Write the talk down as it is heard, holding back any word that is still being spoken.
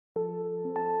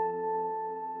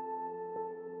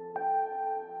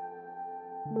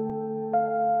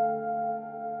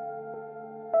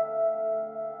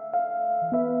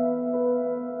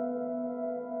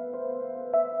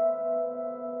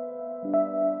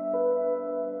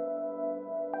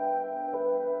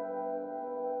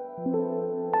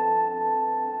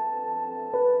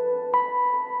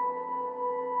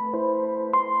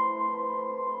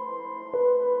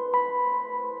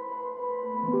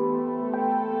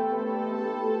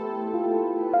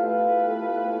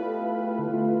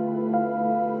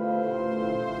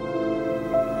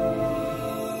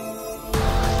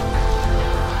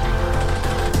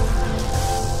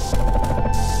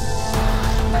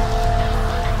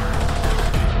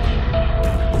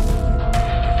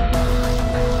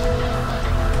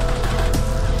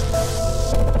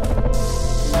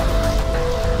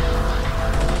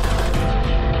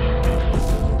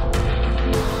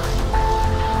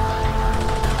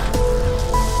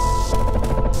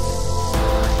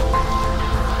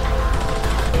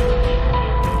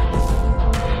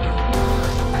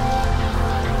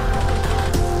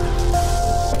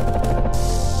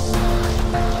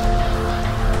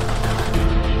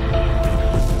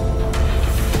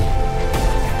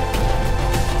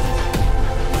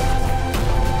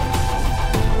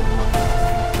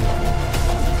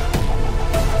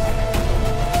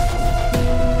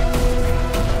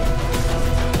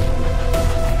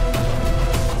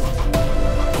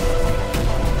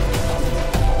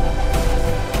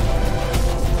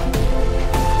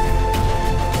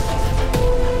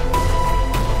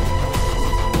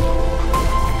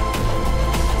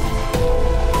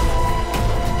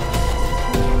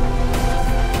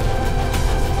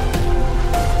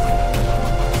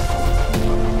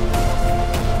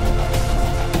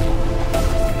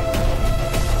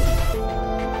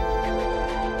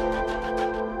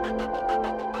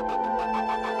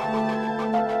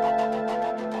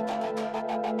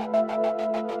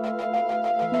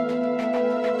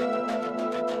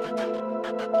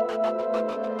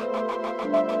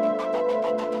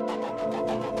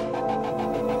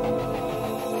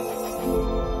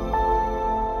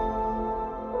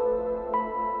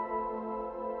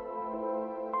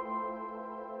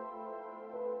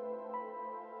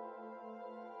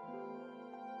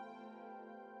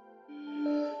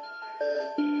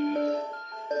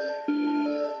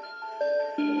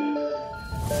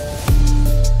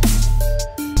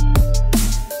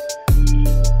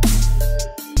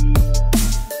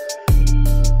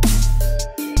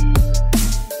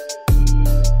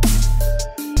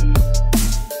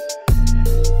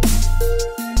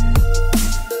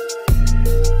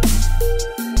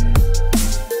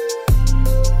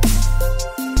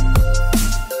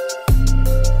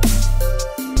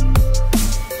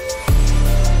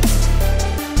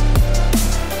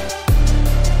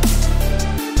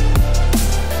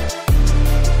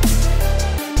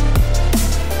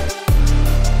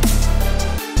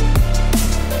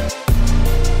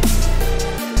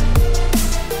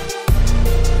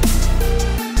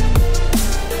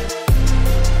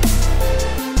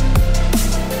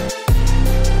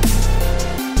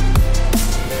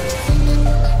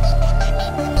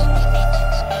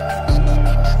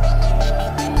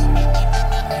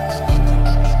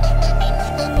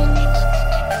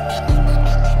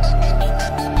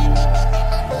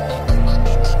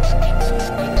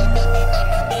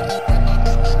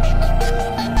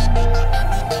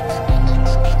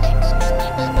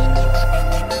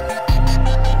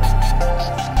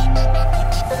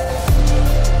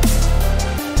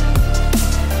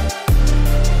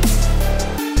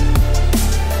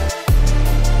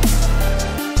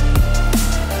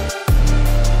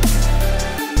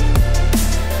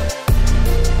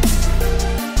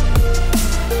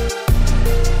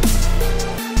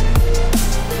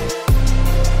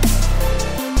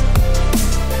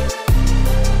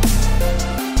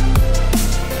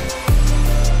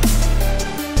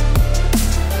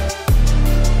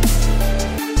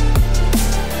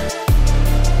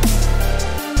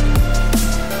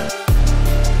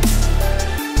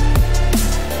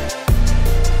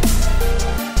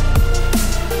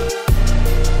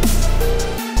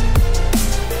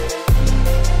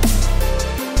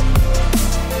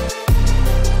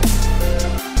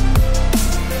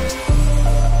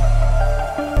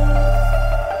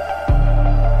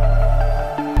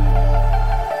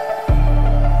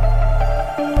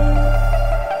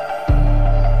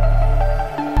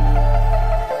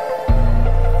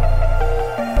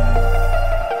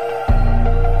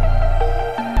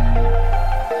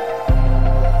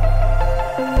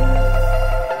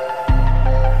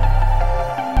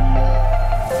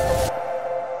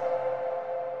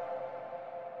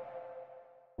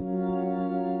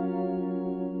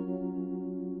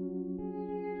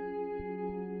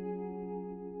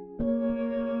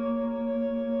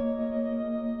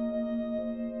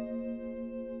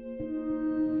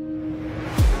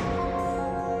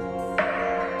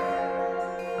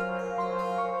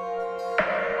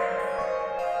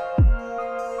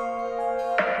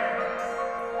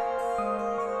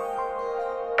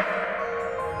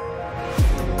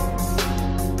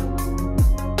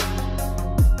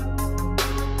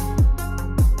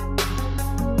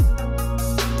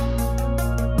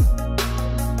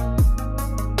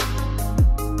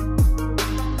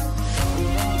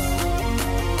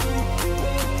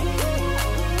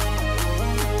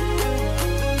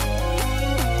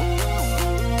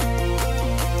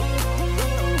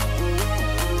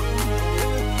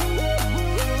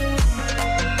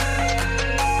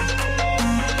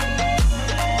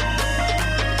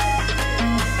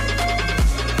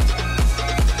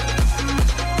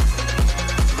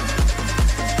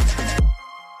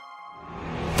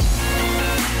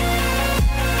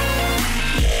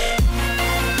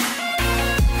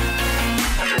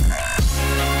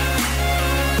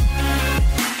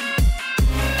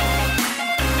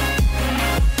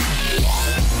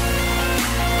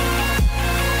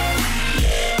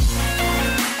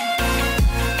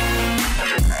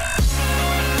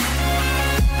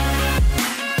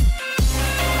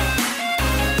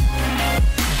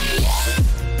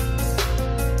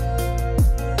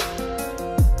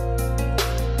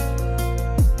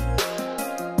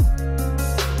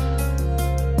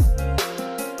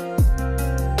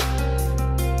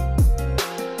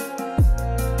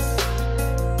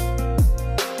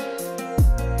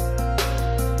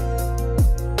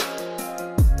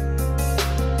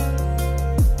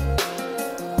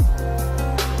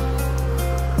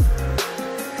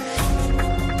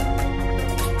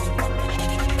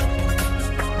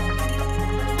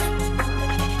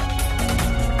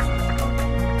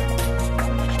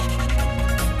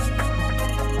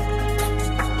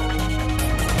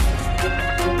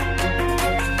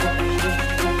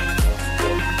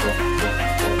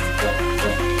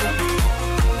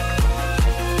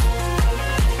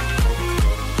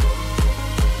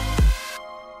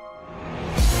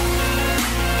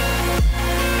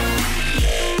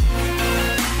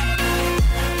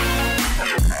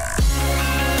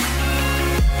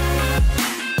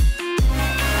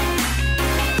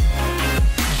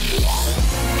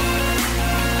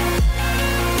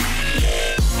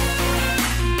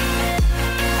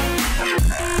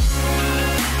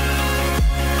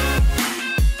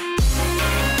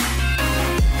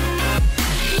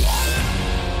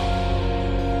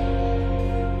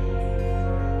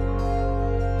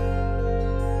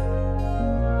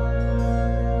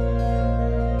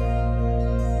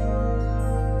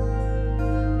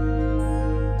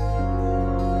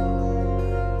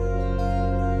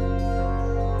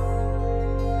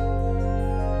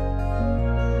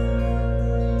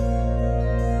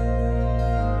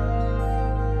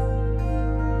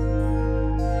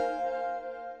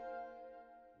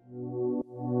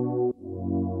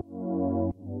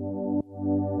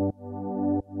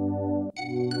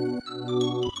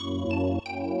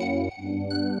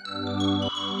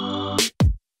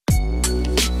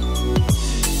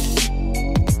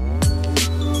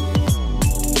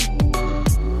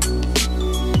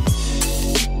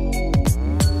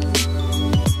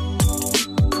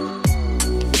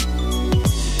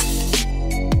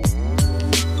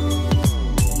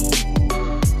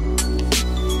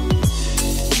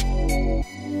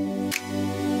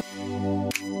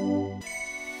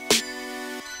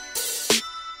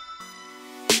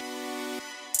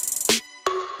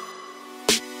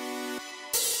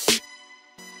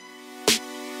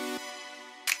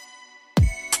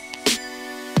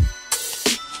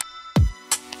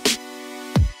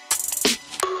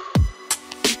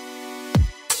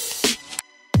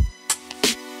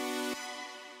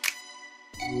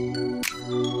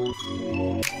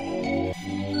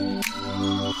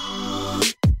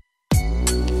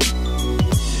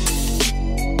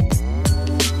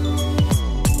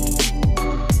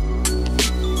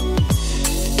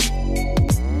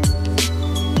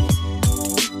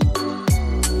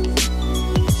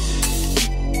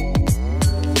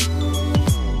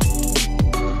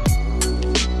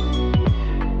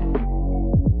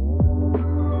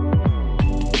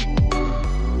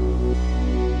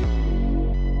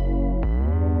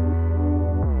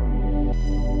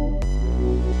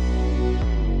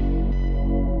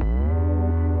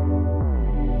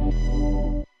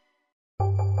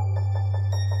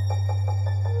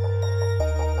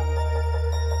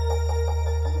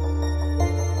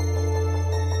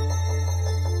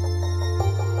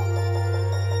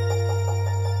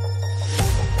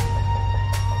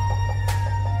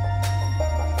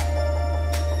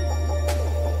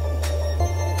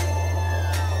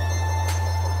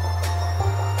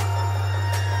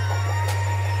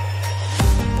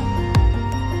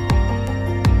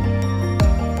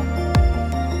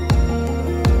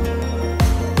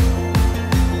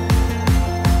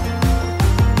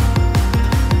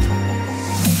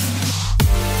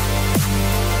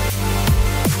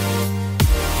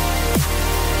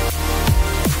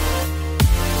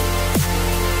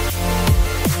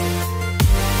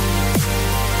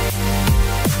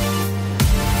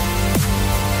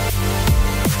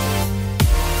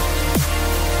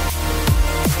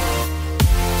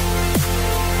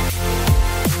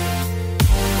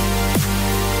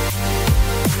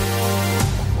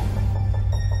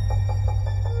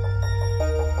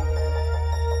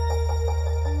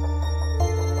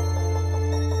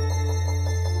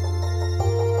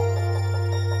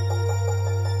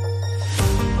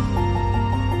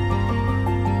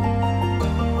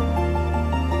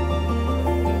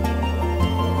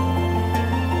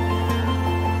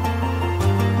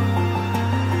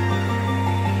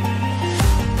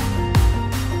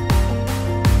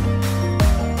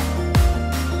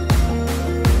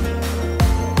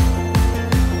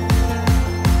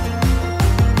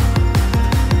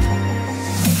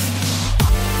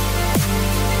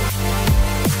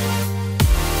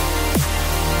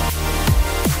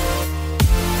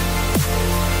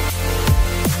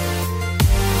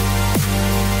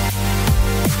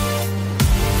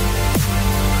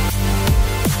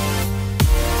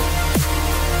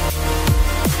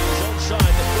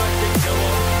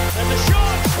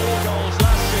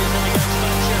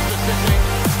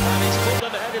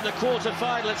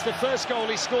quarter-final. It's the first goal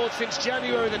he scored since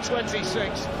January the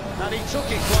 26th, and he took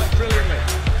it quite brilliantly.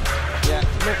 Yeah,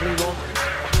 lovely run,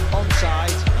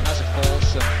 onside, and as it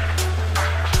falls,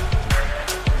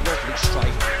 lovely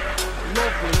strike.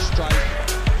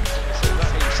 So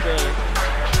Raheem Sterling,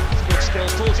 good skill,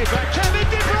 pulls it back. Kevin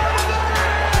De Bruyne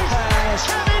there! Yes.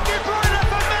 Kevin De Bruyne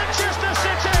for Manchester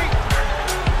City!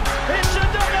 It's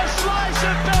another slice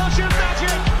of Belgian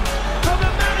magic from the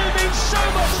man who means so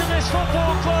much to this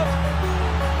football club.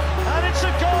 And it's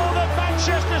a goal that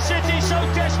Manchester City so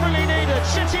desperately needed.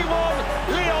 City won,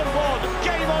 Lyon won.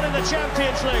 Game on in the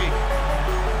Champions League.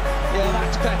 Yeah,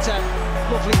 that's better.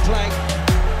 Lovely play.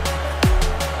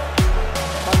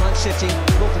 Man City,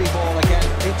 lovely ball again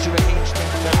into Raheem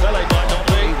Sterling. Dembele might not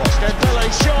be. Dembele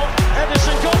shot.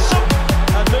 Ederson got some.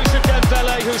 And Moussa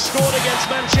Dembele, who scored against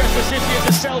Manchester City as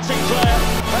a Celtic player,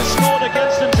 has scored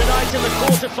against them tonight in the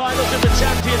quarter-finals of the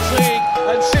Champions League.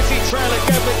 And City trail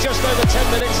again with just over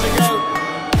 10 minutes to go.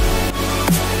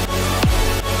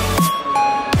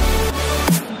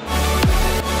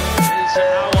 Here's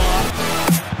Aouar.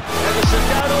 Ederson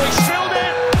down. Oh, he's filled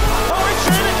it. Oh, it's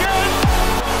in again.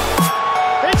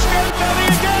 It's Dembele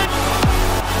again.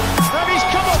 And he's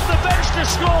come off the bench to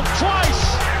score twice.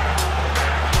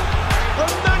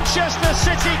 And Manchester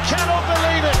City cannot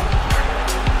believe it.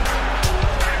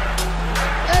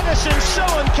 Ederson so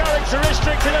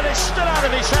uncharacteristic, and then it's still out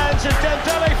of his hands, and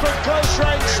Dembele